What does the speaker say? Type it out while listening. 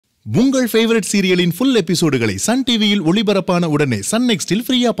உங்கள் favourite சீரியலின் full எபிசோடுகளை Sun டிவியில் ஒளிபரப்பான உடனே சன் நெக்ஸ்டில்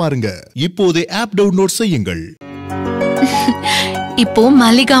ஃப்ரீயா பாருங்க. இப்போதே ஆப் டவுன்லோட் செய்யுங்கள். இப்போ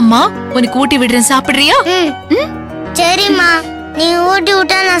மல்லிகா அம்மா உனக்கு ஊட்டி விடுறேன், சாப்பிடுறியா? சரிம்மா, நீ ஊட்டி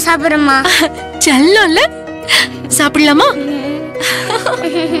விட்டா நான் சாப்பிடுறேம்மா. செல்லம்ல சாப்பிடலாமா?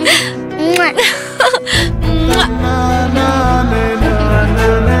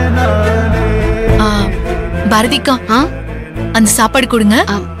 பாரதிக்கா, அந்த சாப்பாடு கொடுங்க.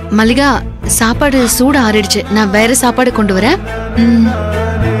 மல்லிகா, சாப்பாடு சூடு ஆறிடுச்சு, நான் வேற சாப்பாடு கொண்டு வரேன்.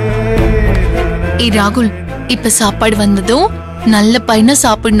 ராகுல், இப்ப சாப்பாடு வந்ததும் நல்ல பையனா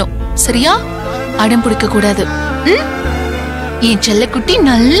சாப்பிடணும், சரியா? அடம் பிடிக்க கூடாது. என் செல்லக்குட்டி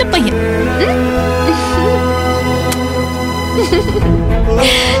நல்ல பையன்.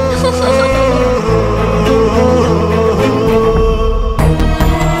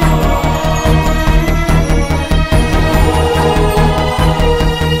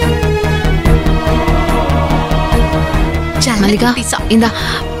 மல்லிகா, இந்தா.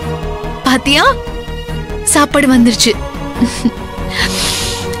 பாத்தியா, சாப்பாடு வந்துருச்சு.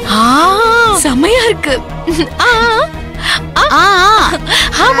 செமையா இருக்கு.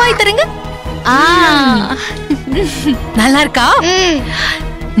 வாய் தருங்க. நல்லா இருக்கா?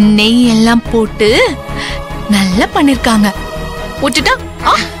 நெய் எல்லாம் போட்டு நல்லா பண்ணிருக்காங்க. ஊட்டுட்டா?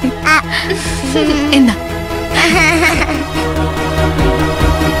 என்ன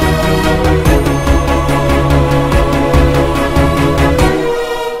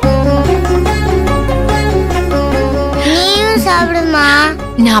சாப்பிடுமா?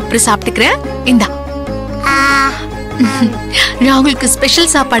 நான் அப்புறம் சாப்பிட்டுக்கிறேன். இந்தா. ராகுலுக்கு ஸ்பெஷல்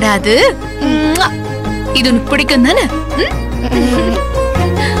சாப்பாடு அது. இது உனக்கு பிடிக்கும் தானே?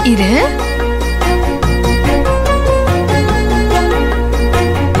 இரு.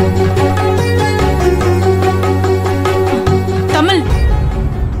 தமிழ்,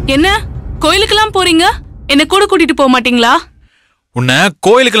 என்ன கோயிலுக்கெல்லாம் போறீங்க? என்ன கூட கூட்டிட்டு போக மாட்டீங்களா? உன்னை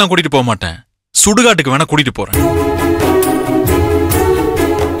கோயிலுக்கெல்லாம் கூட்டிட்டு போக மாட்டேன், சுடுகாட்டுக்கு வேணா கூட்டிட்டு போறேன்.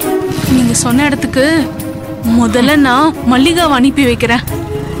 நீங்க சொன்ன இடத்துக்கு முதல்ல நான் மல்லிகாவை அனுப்பி வைக்கிறேன்.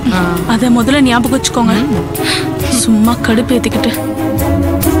 அத முதல்ல ஞாபகம் வச்சுக்கோங்க. சும்மா கடுப்பு ஏத்திக்கிட்டு.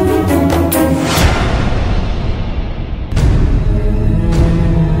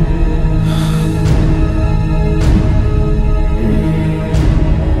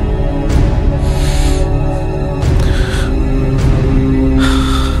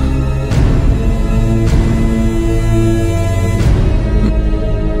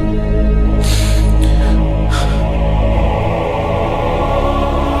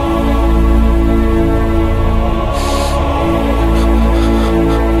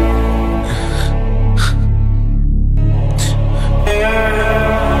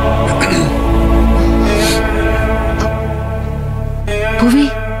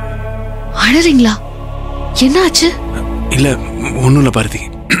 அழறீங்களா? என்ன ஆச்சு? இல்ல, ஒண்ணும் இல்ல பாரதி.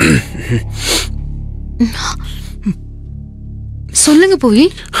 சொல்லுங்க புவி.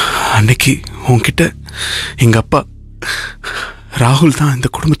 அன்னைக்கு உன்கிட்ட எங்க அப்பா ராகுல் தான் இந்த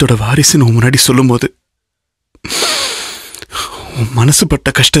குடும்பத்தோட வாரிசுன்னு உன் முன்னாடி சொல்லும் போது உன் மனசு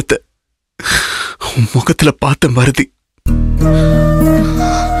பட்ட கஷ்டத்தை உன் முகத்துல பார்த்த பாரதி.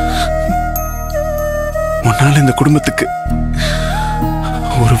 உன்னால இந்த குடும்பத்துக்கு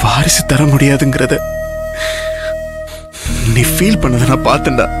ஒரு வாரிசு தர முடியாதுங்கிறத நீ ஃபீல் பண்ணத நான்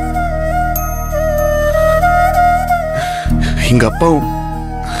பார்த்தேன்டா. எங்க அப்பாவும்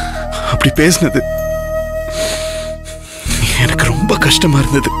அப்படி பேசினது எனக்கு ரொம்ப கஷ்டமா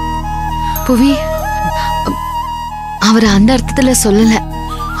இருந்தது. புவி, அவர் அந்த அர்த்தத்துல சொல்லல,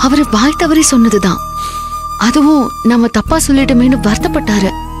 அவரு வாய் தவறி சொன்னதுதான். அதுவும் நம்ம தப்பா சொல்லிட்டோமேனு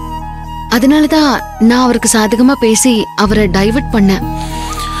வருத்தப்பட்டாரு. அதனாலதான் நான் அவருக்கு சாதகமா பேசி அவரை டைவர்ட் பண்ணேன்.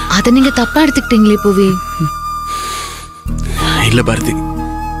 அத நீங்க தப்பா எடுத்துக்கிட்டீங்களே புவி. இல்ல பாரதி,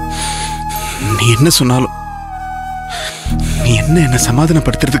 நீ என்ன சொன்னாலும், நீ என்ன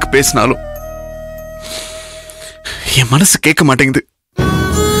சமாதானப்படுத்துறதுக்கு பேசினாலும் என் மனசு கேட்க மாட்டேங்குது.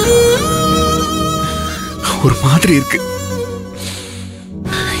 ஒரு மாதிரி இருக்கு.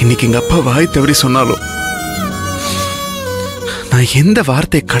 இன்னைக்கு எங்க அப்பா வாய் தவறி சொன்னாலும் நான் எந்த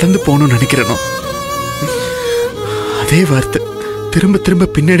வார்த்தையை கடந்து போகணும்னு நினைக்கிறேனோ அதே வார்த்தை திரும்ப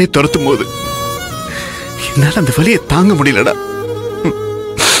திரும்ப பின்னாடியே துரத்தும் போது என்னால அந்த வலியை தாங்க முடியலடா.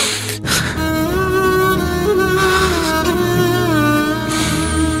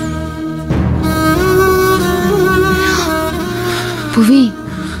 புவி,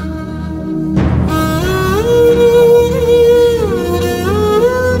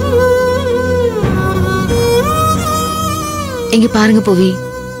 இங்க பாருங்க புவி,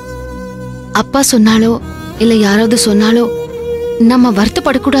 அப்பா சொன்னாலோ இல்ல யாராவது சொன்னாலோ நம்ம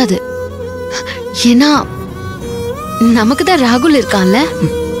வருத்தப்படக்கூடாது. ஏன்னா நமக்கு தான் ராகுல் இருக்கான்ல.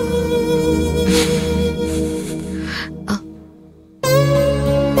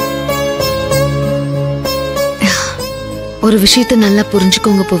 ஒரு விஷயத்த நல்லா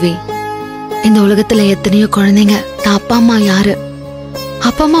புரிஞ்சுக்கோங்க புவி. இந்த உலகத்துல எத்தனையோ குழந்தைங்க தான் அப்பா அம்மா யாரு,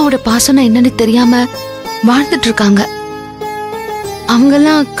 அப்பா அம்மாவோட பாசனம் என்னன்னு தெரியாம வாழ்ந்துட்டு இருக்காங்க.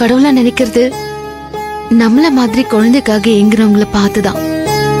 அவங்கெல்லாம் கடவுளா நினைக்கிறது நம்மள மாதிரி குழந்தைக்காக ஏங்குறவங்கள பார்த்துதான்.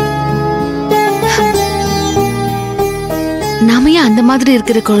 நாம ஏன் அந்த மாதிரி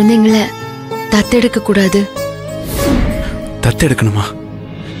இருக்கிற குழந்தைங்களை தத்தெடுக்க கூடாது? தத்தெடுக்கணுமா?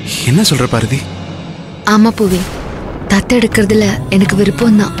 என்ன சொல்ற பாரதி? ஆமா பூவி, தத்தெடுக்கிறதுல எனக்கு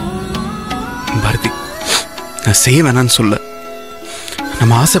விருப்பம் தான். பாரதி, நான் செய்ய வேணான்னு சொல்ல,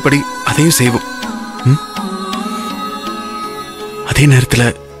 நம்ம ஆசைப்படி அதையும் செய்வோம். அதே நேரத்தில்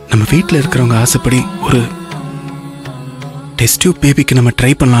நம்ம வீட்டில் இருக்கிறவங்க ஆசைப்படி ஒரு டெஸ்ட் டியூப் பேபிக்கு நம்ம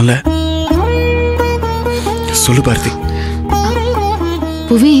ட்ரை பண்ணலாம்ல? சொல்லு பாரதி.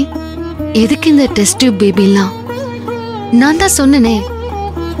 புவி, எதுக்கு இந்த டெஸ்ட் டியூப் பேபிலாம்? நான் தான் சொன்னனே,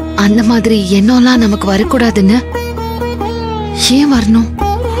 அந்த மாதிரி எண்ணம்லாம் நமக்கு வரக்கூடாதுன்னு. ஏன் வரணும்?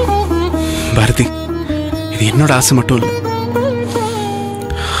 பாரதி, இது என்னோட ஆசை மட்டும் இல்லை.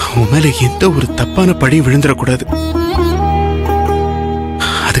 உன் மேல எந்த ஒரு தப்பான பழி விழுந்துடக்கூடாது.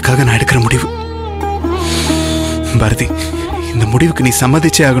 அதுக்காக நான் எடுக்கிற முடிவு. பாரதி, இந்த முடிவுக்கு நீ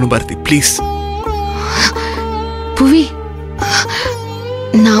சம்மதிச்சே ஆகணும் பாரதி, ப்ளீஸ். புவி,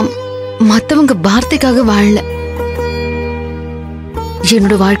 நான் மத்தவங்க வார்த்தைக்காக வாழல.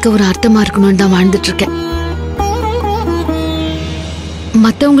 என்னோட வாழ்க்கை ஒரு அர்த்தமா இருக்கணும்னு தான் வாழ்ந்துட்டு இருக்கேன்.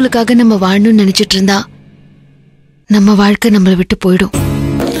 மத்தவங்களுக்காக நம்ம வாழணும்னு நினைச்சிட்டு இருந்தா நம்ம வாழ்க்கை நம்மளை விட்டு போயிடும்.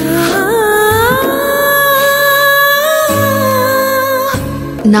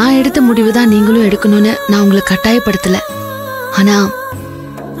 நான் எடுத்த முடிவுதான் நீங்களும் எடுக்கணும்னு நான் உங்களை கட்டாயப்படுத்தல. ஆனா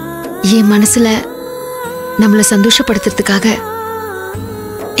என் மனசுல நம்மளை சந்தோஷப்படுத்துறதுக்காக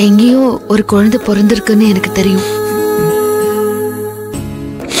எங்கேயோ ஒரு குழந்தை பிறந்திருக்குன்னு எனக்கு தெரியும்.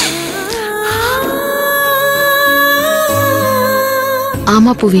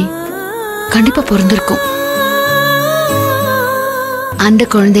 ஆமா புவி, கண்டிப்பா பிறந்திருக்கும். அந்த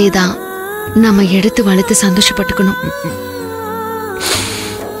குழந்தையதான் நம்ம எடுத்து வளர்த்து சந்தோஷப்பட்டுக்கணும்.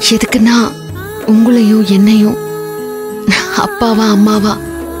 எதுக்குன்னா உங்களையும் என்னையும் அப்பாவா அம்மாவா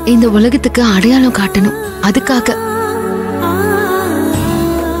இந்த உலகத்துக்கு அடையாளம் காட்டணும். அதுக்காக.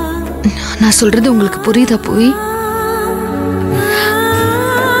 நான் சொல்றது உங்களுக்கு புரியுதா புவி?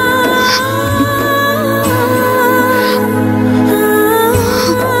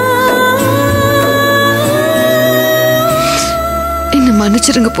 என்ன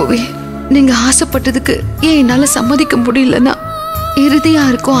மன்னிச்சிருங்க புவி. நீங்க ஆசைப்பட்டதுக்கு ஏன் என்னால சம்மதிக்க முடியலன்னா, இறுதியா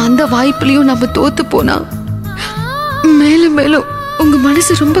இருக்கும் அந்த வாய்ப்புலயும் நம்ம தோத்து போனா மேலும் மேலும் உங்க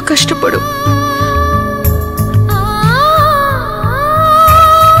மனசு ரொம்ப கஷ்டப்படும்.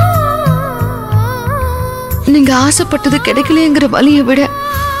 நீங்க ஆசைப்பட்டது கிடைக்கலங்கிற வலியை விட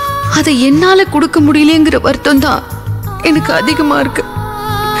அதை என்னால கொடுக்க முடியலங்கிற வருத்தம் தான் எனக்கு அதிகமா இருக்கு.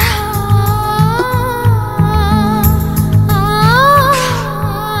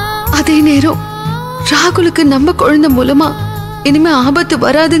 அதே நேரம் ராகுலுக்கு நம்ம குழந்தை மூலமா இனிமே ஆபத்து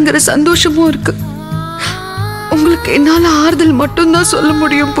வராதுங்கிற சந்தோஷமும் இருக்கு. உங்களுக்கு என்னால ஆறுதல் மட்டும்தான் சொல்ல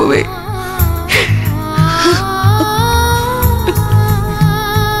முடியும் பூவே.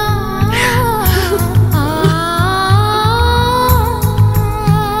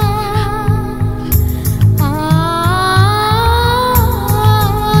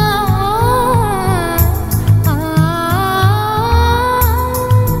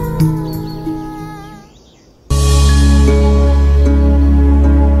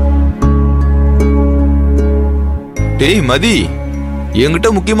 டேய் மதி, என்கிட்ட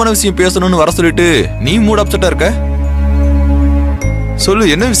முக்கியமான விஷயம் பேசணும்னு வர சொல்லிட்டு நீ மூட் அப்செட்டா இருக்க. சொல்லு,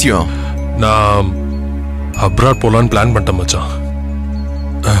 என்ன விஷயம்? நான் அப்ராட் போலான்னு பிளான் பண்ணிட்டேன் மச்சான்.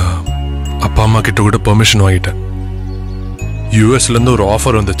 அப்பா அம்மா கிட்ட கூட பெர்மிஷன் வாங்கிட்டேன். யூஎஸ்ல இருந்து ஒரு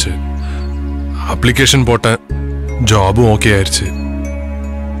ஆஃபர் வந்துச்சு. அப்ளிகேஷன் போட்டேன், ஜாபும் ஓகே ஆயிடுச்சு.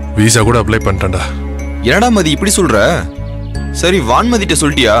 வீசா கூட அப்ளை பண்ணிட்டேன்டா. என்னடா மதி இப்படி சொல்ற? சரி, வான்மதிட்ட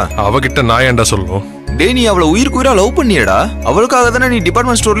சொல்லிட்டியா? அவகிட்ட நான் ஏன்டா சொல்லணும்? டேய், நீ அவளை உயிருக்கு உயிரா லவ் பண்ணியடா. அவளுக்காக தானே நீ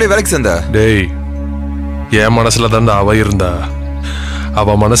டிபார்ட்மெண்ட் ஸ்டோர்லயே வேலைக்கு சேர்ந்த. டேய், என் மனசுல தான் அவ இருந்தா,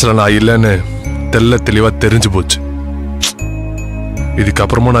 அவ மனசுல நான் இல்லைன்னு தெல்ல தெளிவா தெரிஞ்சு போச்சு.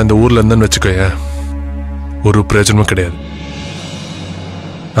 இதுக்கப்புறமா நான் இந்த ஊர்ல இருந்தேன்னு வச்சுக்கோங்க, ஒரு பிரச்சனையும் கிடையாது.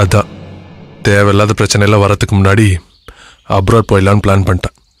 அதான் தேவையில்லாத பிரச்சனை எல்லாம் வரதுக்கு முன்னாடி அப்ராட் போயிடலான்னு பிளான்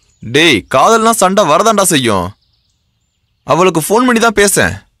பண்ணிட்டேன். டேய், காதல்னா சண்டை வரதாண்டா செய்யும். அவளுக்கு ஃபோன் பண்ணி தான்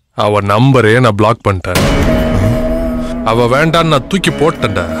பேசேன். அவ நம்பரே நான் பிளாக் பண்ணிட்டேன். அவ வேண்டான்னு நான் தூக்கி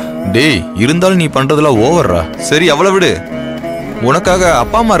போட்டேன்டா. டேய் இருந்தாலும் நீ பண்றதுல ஓவர்ரா. சரி அவ்வளவு விடு. உனக்காக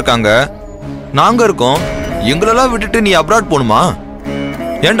அப்பா அம்மா இருக்காங்க, நாங்க இருக்கோம். எங்களெல்லாம் விட்டுட்டு நீ அப்ராட் போணுமா?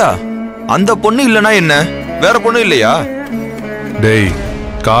 ஏண்டா அந்த பொண்ணு இல்லனா என்ன, வேற பொண்ணு இல்லையா? டேய்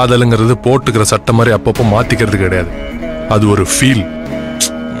காதலுங்கிறது போட்டுக்கிற சட்டை மாதிரி அப்பப்போ மாத்திக்கிறது கிடையாது. அது ஒரு ஃபீல்.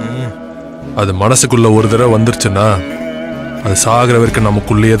 அது மனசுக்குள்ள ஒரு தடவை வந்துருச்சுன்னா அது சாகிற வரைக்கும்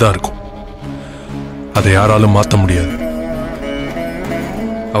நமக்குள்ளேயே தான் இருக்கும். அதை யாராலும் மாற்ற முடியாது.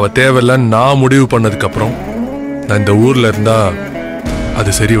 அவ தேவையில்ல நான் முடிவு பண்ணதுக்கு அப்புறம் நான் இந்த ஊர்ல இருந்தா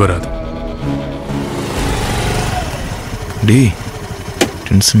அது சரி வராது. டேய்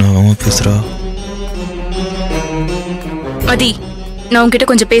டென்ஷன் ஆகாம பேசுறா. மதி, நான் உன்கிட்ட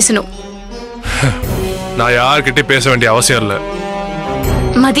கொஞ்சம் பேசணும். நான் யார்கிட்ட பேச வேண்டிய அவசியம் இல்லை.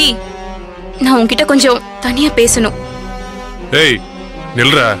 மதி, நான் உன்கிட்ட கொஞ்சம் தனியா பேசணும். ஏய்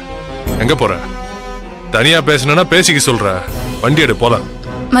நில்ற, எங்க போற? தனியா பேசணும்னா பேசிக்க சொல்ற. வண்டி எடு போலாம்.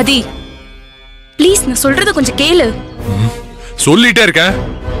 மதி ப்ளீஸ், நான் சொல்றத கொஞ்சம் கேளு. சொல்லிட்டே இருக்கேன்,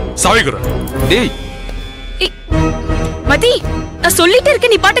 சாவிக்குற. டேய் மதி, நான் சொல்லிட்டே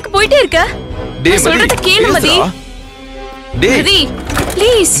இருக்கேன், நீ பாட்டுக்கு போயிட்டே இருக்க. டேய் சொல்றத கேளு மதி. டேய் மதி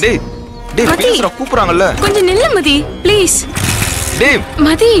ப்ளீஸ். டேய் டேய் பேசுறா, கூப்பிடுறாங்கல்ல. கொஞ்சம் நில்லு மதி ப்ளீஸ். டேய்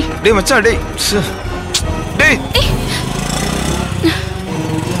மதி. டேய் மச்சான் டேய். டேய்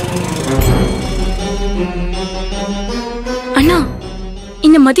அண்ணா,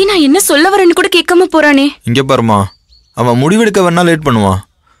 இந்த மதி நான் என்ன சொல்ல வரேன்னு கூட கேட்காம போறானே. இங்க பாருமா, அவன் முடிவெடுக்க வேணா லேட் பண்ணுவான்.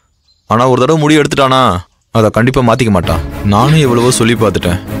 ஆனா ஒரு தடவை முடிவு எடுத்துட்டானா அதை கண்டிப்பா மாத்திக்க மாட்டான். நானும் எவ்வளவோ சொல்லி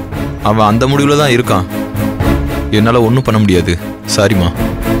பார்த்துட்டேன். அவன் அந்த முடிவுல தான் இருக்கான். என்னால ஒன்றும் பண்ண முடியாது. சாரிமா.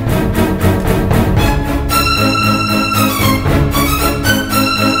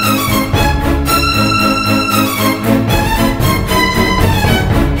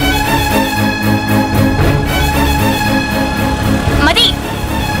 மதி,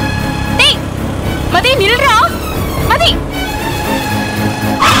 டேய் மதி நில்றா. மதி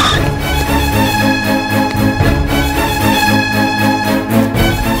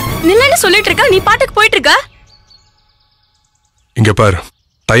நில்லன்னு சொல்லிட்டு இருக்க, நீ பாட்டுக்கு போயிட்டு இருக்க. இங்க பாரு,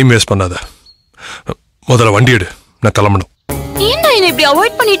 டைம் வேஸ்ட் பண்ணாத. முதல்ல வண்டி எடு, நான் கிளம்பணும். ஏன்டா என்ன இப்படி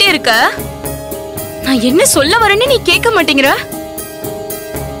அவாய்ட் பண்ணிட்டே இருக்க? நான் என்ன சொல்ல வரேன்னு நீ கேட்க மாட்டேங்கிற.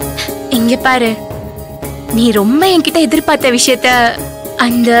 இங்க பாரு, நீ ரொம்ப என்கிட்ட எதிர்பார்த்த விஷயத்த,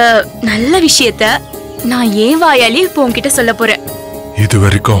 அந்த நல்ல விஷயத்த நான் ஏன் வாயாலே இப்போ உன்கிட்ட சொல்ல போறேன். இது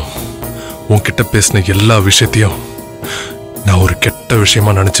வரைக்கும் உன்கிட்ட பேசின எல்லா விஷயத்தையும் நான் ஒரு கெட்ட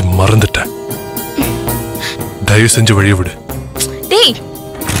விஷயமா நினைச்சு மறந்துட்டேன். தயவு செஞ்சு வழி விடு. டேய்,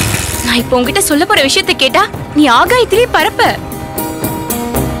 நான் இப்போ உன்கிட்ட சொல்ல போற விஷயத்த கேட்டா நீ ஆகாயத்திலே பறப்ப.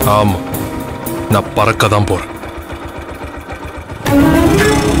 ஆமா, நான் பறக்க தான் போறேன்.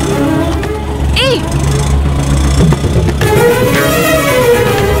 ஏய்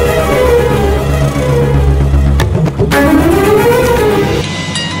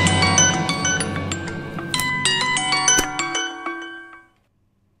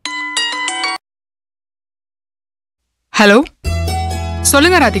ஹலோ,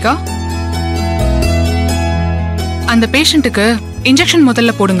 சொல்லுங்க ராதிகா. அந்த பேஷண்ட்டுக்கு இன்ஜெக்ஷன்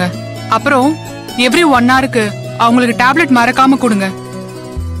முதல்ல போடுங்க. அப்புறம் எவ்ரி 1 ஹவருக்கு அவங்களுக்கு டேப்லெட் மறக்காம கொடுங்க.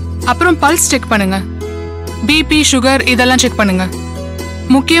 அப்புறம் பல்ஸ் செக் பண்ணுங்க. பிபி, சுகர் இதெல்லாம் செக் பண்ணுங்க.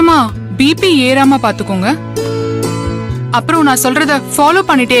 முக்கியமா பிபி ஏறாம பாத்துக்கோங்க. அப்புறம் நான் சொல்றத ஃபாலோ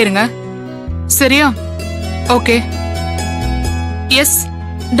பண்ணிட்டே இருங்க. சரியா? ஓகே. எஸ்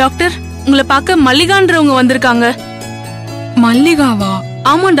டாக்டர், உங்களை பார்க்க மல்லிகான்றவங்க வந்திருக்காங்க. மல்லிகாவா?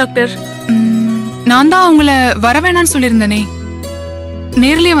 ஆமா டாக்டர். நான் தான் அவங்கள வர வேணான்னு சொல்லியிருந்தேனே.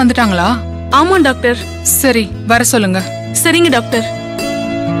 நேர்லயே வந்துட்டாங்களா? ஆமா டாக்டர். சரி, வர சொல்லுங்க. சரிங்க டாக்டர்.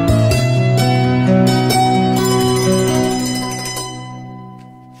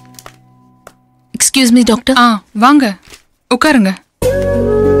 Excuse me doctor. வாங்க உட்காருங்க.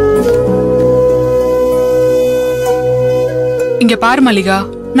 இங்க பாரு மல்லிகா,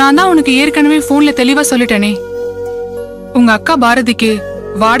 நான் தான் உனக்கு ஏற்கனவே போன்ல தெளிவா சொல்லிட்டேனே. உங்க அக்கா பாரதிக்கு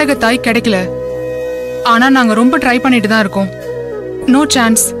வாடகை தாய் கிடைக்கல. ஆனா நாங்க ரொம்ப ட்ரை பண்ணிட்டு தான் இருக்கோம். No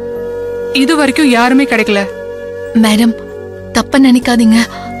chance. இது வரைக்கும் யாருமே கிடைக்கல. மேடம், தப்ப நினைக்காதீங்க.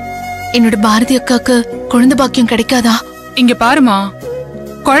 என்னோட பாரதி அக்காக்கு குழந்தை பாக்கியம் கிடைக்காதா? இங்க பாருமா,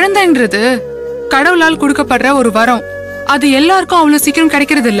 குழந்தைன்றது கடவுளால் கொடுக்கப்படுற ஒரு வரம். அது எல்லாருக்கும் அவ்வளவு சீக்கிரம்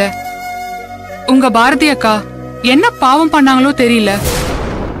கிடைக்கிறது இல்ல. உங்க பாரதி அக்கா என்ன பாவம் பண்ணாங்களோ தெரியல.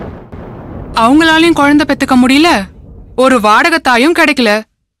 அவங்களாலையும் குழந்தை பெத்துக்க முடியல, ஒரு வாடகை தாயும் கிடைக்கல.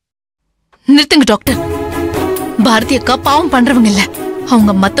 நிறுத்துங்க டாக்டர். பாரதி அக்கா பாவம் பண்றவங்க இல்ல.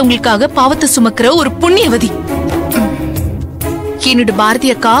 அவங்க மத்தவங்களுக்காக பாவத்தை சுமக்கிற ஒரு புண்ணியவதி. என்னோட பாரதி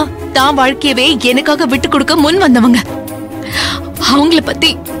அக்கா தான் வாழ்க்கையவே எனக்காக விட்டு கொடுக்க முன் வந்தவங்க. அவங்கள பத்தி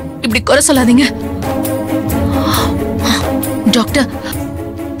இப்படி குறை சொல்லாதீங்க டாக்டர்.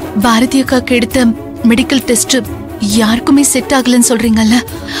 பாரதி அக்காக்கு எடுத்த மெடிக்கல் டெஸ்ட் யாருக்குமே செட் ஆகலன்னு சொல்றீங்கல்ல,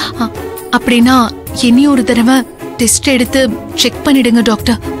 அப்படின்னா இனி ஒரு தடவை டெஸ்ட் எடுத்து செக் பண்ணிடுங்க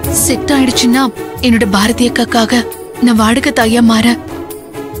டாக்டர். செட் ஆயிடுச்சுன்னா என்னோட பாரதி அக்காக்காக நான் வாடகை தாயா மாற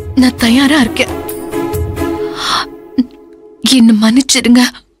நான் தயாரா இருக்கேன். என்ன மன்னிச்சிடுங்க.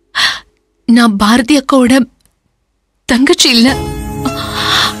 நான் பாரதி அக்காவோட தங்கச்சி இல்ல,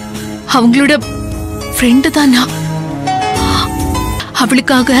 அவங்களோட ஃப்ரெண்டு தான். நான்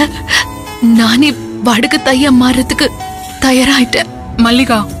அவளுக்காக நானே வாடகை தாயா மாறதுக்கு தயாராயிட்டேன்.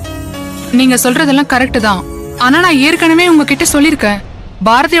 மல்லிகா, நீங்க சொல்றதெல்லாம் கரெக்ட் தான். ஆனா நான் ஏற்கனவே உங்ககிட்ட சொல்லிருக்கேன்,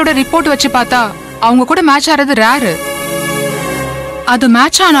 பாரதியோட ரிப்போர்ட் வச்சு பார்த்தா அவங்க கூட மேட்ச் ஆறது ரேரு. அது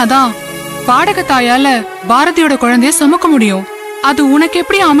மேட்ச் ஆனாதான் வாடகை தாயால பாரதியோட குழந்தைய சுமக்க முடியும். அது உனக்கு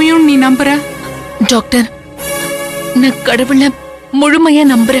எப்படி அமையும் நீ நம்புற? டாக்டர், நான் கடவுளை முழுமையா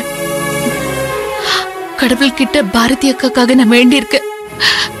நம்புறேன். கடவுள் கிட்ட பாரதி அக்காக்காக நான் வேண்டியிருக்கேன்.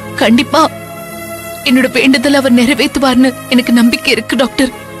 கண்டிப்பா என்னோட வேண்டுதல் அவர் நிறைவேற்றுவார்னு எனக்கு நம்பிக்கை இருக்கு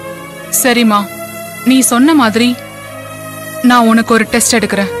டாக்டர். சரிம்மா, நீ சொன்ன மாதிரி நான் உனக்கு ஒரு டெஸ்ட்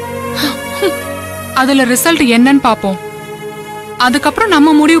எடுக்கிறேன். அதுல ரிசல்ட் என்னன்னு பாப்போம். அதுக்கப்புறம்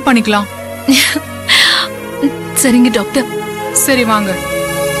நம்ம முடிவு பண்ணிக்கலாம். சரிங்க டாக்டர். சரி வாங்க.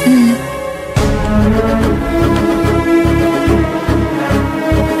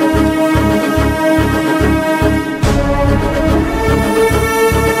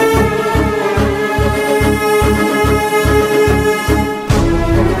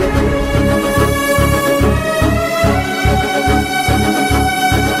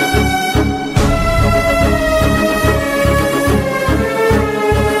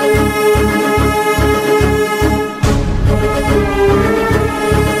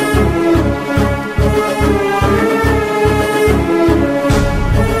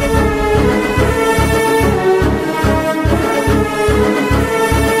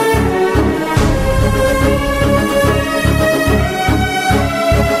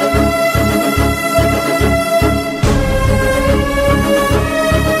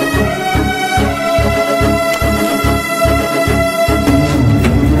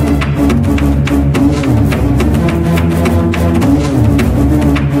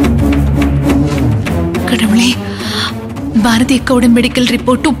 பாரதி அக்காவோட மெடிக்கல்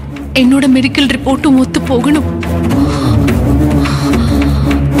ரிப்போர்ட்டும் என்னோட மெடிக்கல் ரிப்போர்ட்டும் ஒத்து போகணும்.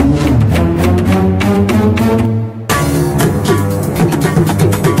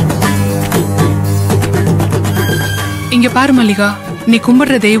 இங்க பாரு மல்லிகா, நீ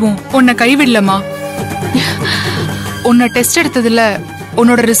கும்பிடுற தெய்வம் உன்னை கைவிடலமா. உன்னை டெஸ்ட் எடுத்ததுல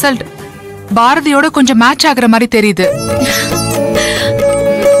உன்னோட ரிசல்ட் பாரதியோட கொஞ்சம் மேட்ச் ஆகுற மாதிரி தெரியுது.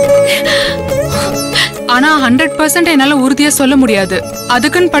 ஆனா 100% என்னால உறுதியா சொல்ல முடியாது.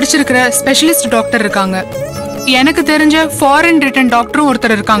 அதுக்குன்னு படிச்சிருக்கிற ஸ்பெஷலிஸ்ட் டாக்டர் இருக்காங்க. எனக்கு தெரிஞ்ச ஃபாரின் ரிட்டன் டாக்டரும்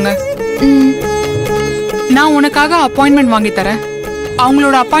ஒருத்தர் இருக்காங்க. நான் உனக்காக அப்பாயின்மெண்ட் வாங்கி தரேன்.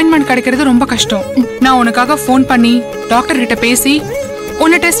 அவங்களோட அப்பாயின்மெண்ட் கிடைக்கிறது ரொம்ப கஷ்டம். நான் உனக்காக ஃபோன் பண்ணி டாக்டர் கிட்ட பேசி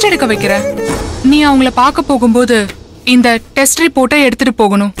உன்னை டெஸ்ட் எடுக்க வைக்கிறேன். நீ அவங்கள பார்க்க போகும்போது இந்த டெஸ்ட் ரிப்போர்ட்டை எடுத்துட்டு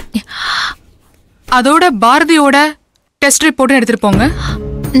போகணும். அதோட பாரதியோட டெஸ்ட் ரிப்போர்ட்டும் எடுத்துட்டு போங்க.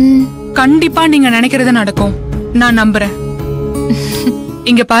 கண்டிப்பா நீங்க நினைக்கிறது நடக்கும், நான் நம்புறேன்.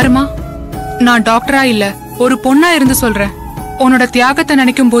 இங்க பாருமா, நான் டாக்டரா இல்ல, ஒரு பொண்ணா இருந்து சொல்றேன். உன்னோட தியாகத்தை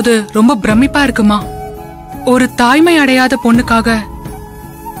நினைக்கும் போது ரொம்ப பிரமிப்பா இருக்குமா. ஒரு தாய்மை அடையாத பொண்ணுக்காக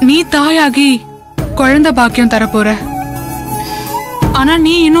நீ தாயாகி குழந்தை பாக்கியம் தரப்போற. ஆனா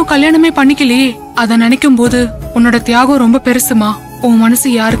நீ இன்னும் கல்யாணமே பண்ணிக்கலையே. அத நினைக்கும் போது உன்னோட தியாகம் ரொம்ப பெருசுமா. உன் மனசு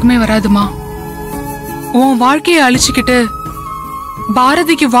யாருக்குமே வராதுமா. உன் வாழ்க்கையை அழிச்சுக்கிட்டு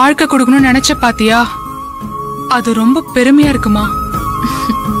பாரதிக்கு வாழ்க்கை கொடுக்கணும்னு நினைச்ச பாத்தியா, அது ரொம்ப பெருமையா இருக்குமா.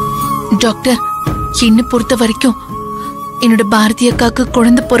 டாக்டர், என்ன பொறுத்த வரைக்கும் என்னோட பாரதி அக்காக்கு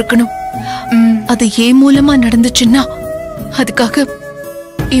குழந்தை பொறுக்கணும். அது ஏன் மூலமா நடந்துச்சுன்னா அதுக்காக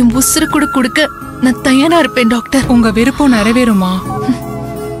என் உசுறு கூட கொடுக்க நான் தயாரா இருப்பேன் டாக்டர். உங்க விருப்பம் நிறைவேறுமா?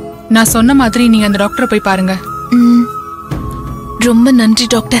 நான் சொன்ன மாதிரி நீங்க அந்த டாக்டரை போய் பாருங்க. ரொம்ப நன்றி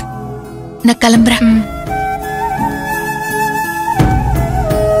டாக்டர், நான் கிளம்புறேன்.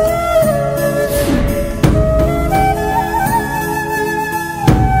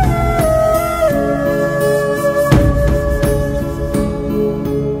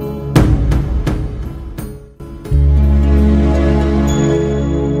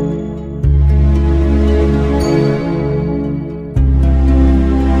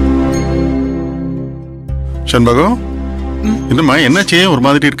 சண்பகம், என்னம்மா என்னாச்சே ஒரு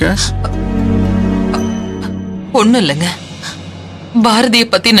மாதிரி இருக்க? ஒண்ணும் இல்லைங்க, பாரதிய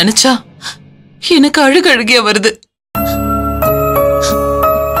பத்தி நினைச்சா எனக்கு அழுகியா வருது.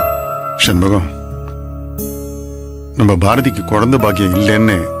 சண்முகம், நம்ம பாரதிக்கு குழந்தை பாக்கியம்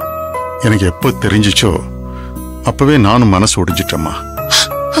இல்லைன்னு எனக்கு எப்போ தெரிஞ்சிச்சோ அப்பவே நானும் மனசு ஒடிஞ்சிட்டம்மா.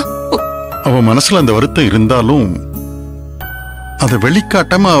 அவ மனசுல அந்த வருத்தம் இருந்தாலும் அதை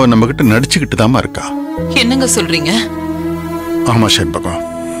வெளிக்காட்டாம அவ நம்ம கிட்ட நடிச்சுக்கிட்டு தாமா இருக்கா. என்னங்க சொல்றீங்க? ஆமா சண்முகம்,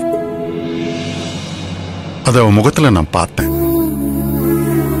 அத அவ முகத்துல நான் பார்த்தேன்.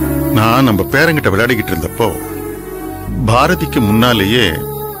 நான் நம்ம பேரங்கிட்ட விளையாடிக்கிட்டு இருந்தப்போ பாரதிக்கு முன்னாலேயே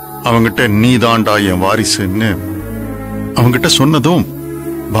அவங்கிட்ட நீ தாண்டா என் வாரிசுன்னு அவங்கிட்ட சொன்னதும்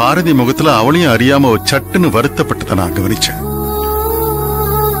பாரதி முகத்துல அவளையும் அறியாம சட்டுன்னு வருத்தப்பட்டதை நான் கவனிச்சேன்.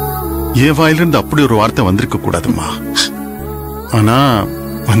 என் வாயிலிருந்து அப்படி ஒரு வார்த்தை வந்திருக்க கூடாதுமா. ஆனா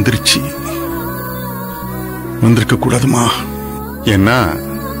வந்திருக்க கூடாதுமா. ஏன்னா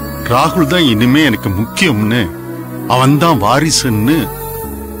ராகுல் தான் இனிமே எனக்கு முக்கியம்னு, அவன் தான் வாரிசுன்னு,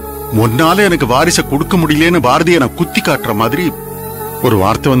 முன்னாலே எனக்கு வாரிசை கொடுக்க முடியலன்னு பாரதியை நான் குத்தி காட்டுற மாதிரி ஒரு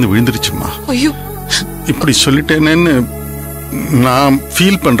வார்த்தை வந்து விழுந்துருச்சுமா. ஐயோ, இப்படி சொல்லிட்டேன்னு நான்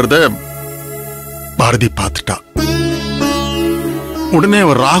ஃபீல் பண்றத பாரதி பார்த்துட்டா. உடனே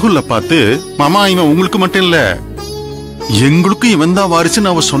அவர் ராகுல்ல பார்த்து, மாமா இவன் உங்களுக்கு மட்டும் இல்ல எங்களுக்கும் இவன் தான்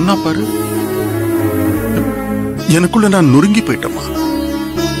வாரிசுன்னு அவ சொன்னா பாரு. எனக்குள்ள நான் நொறுங்கி போயிட்டேமா.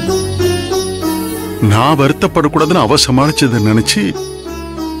 நான் வருத்தப்படக்கூடாதுன்னு அவ சமாளிச்சதை நினைச்சு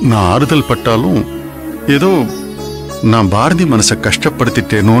நான் ஆறுதல் பட்டாலும் ஏதோ நான் பாரதி மனசை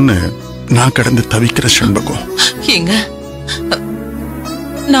கஷ்டப்படுத்திட்டேனோன்னு நான் கடந்து தவிக்கிற சண்முகம். ஏங்க,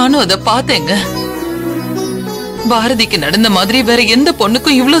 நானும் அத பார்த்தேங்க. பாரதிக்கு நடந்த மாதிரி வேற எந்த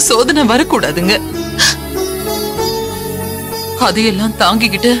பொண்ணுக்கும் இவ்வளவு சோதனை வரக்கூடாதுங்க. அதையெல்லாம்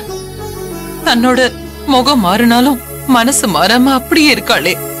தாங்கிக்கிட்டு தன்னோட முகம் மாறினாலும் மனசு மாறாம அப்படியே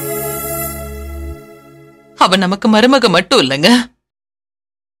இருக்காளே. அவ நமக்கு மருமக மட்டும் இல்லைங்க,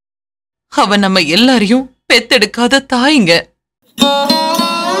 அவ நம்ம எல்லாரையும் பெத்தெடுக்காத தாய்ங்க.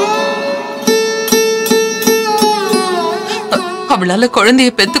 அவளால குழந்தைய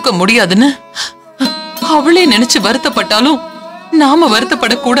பெத்துக்க முடியாதுன்னு அவளே நினைச்சு வருத்தப்பட்டாலும் நாம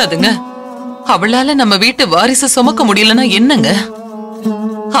வருத்தப்படக்கூடாதுங்க. அவளால நம்ம வீட்டு வாரிசு சுமக்க முடியலன்னா என்னங்க?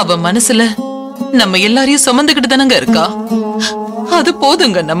 அவ மனசுல நம்ம எல்லாரையும் சுமந்துகிட்டு தானங்க இருக்கா. அது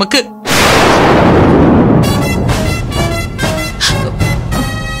போதுங்க நமக்கு.